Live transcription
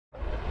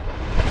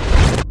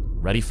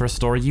Ready for a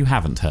story you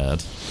haven't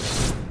heard?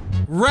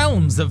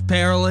 Realms of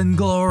Peril and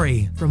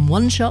Glory. From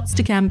one-shots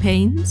to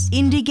campaigns,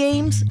 indie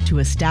games to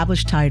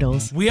established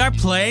titles. We are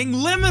playing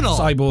Liminal.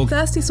 Cyborg.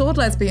 Thirsty Sword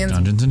Lesbians.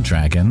 Dungeons and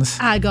Dragons.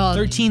 Agon.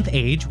 13th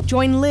Age.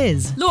 Join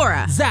Liz.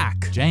 Laura.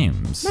 Zach.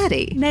 James.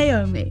 Maddie.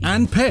 Naomi.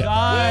 And Pip.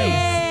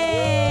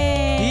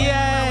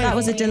 That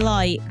was a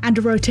delight. And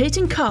a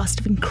rotating cast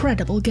of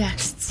incredible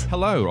guests.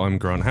 Hello, I'm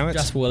Grant Howitt.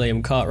 Jasper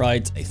William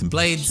Cartwright. Nathan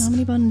Blades.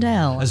 Shamini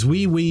Bundell. As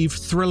we weave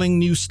thrilling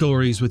new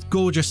stories with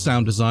gorgeous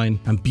sound design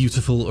and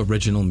beautiful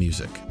original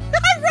music.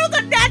 I rolled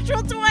a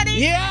natural 20!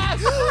 Yes!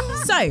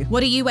 So,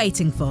 what are you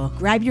waiting for?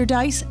 Grab your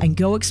dice and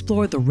go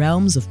explore the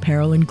realms of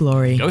peril and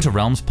glory. Go to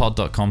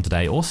realmspod.com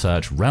today or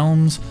search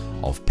Realms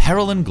of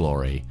Peril and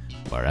Glory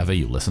wherever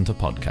you listen to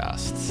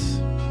podcasts.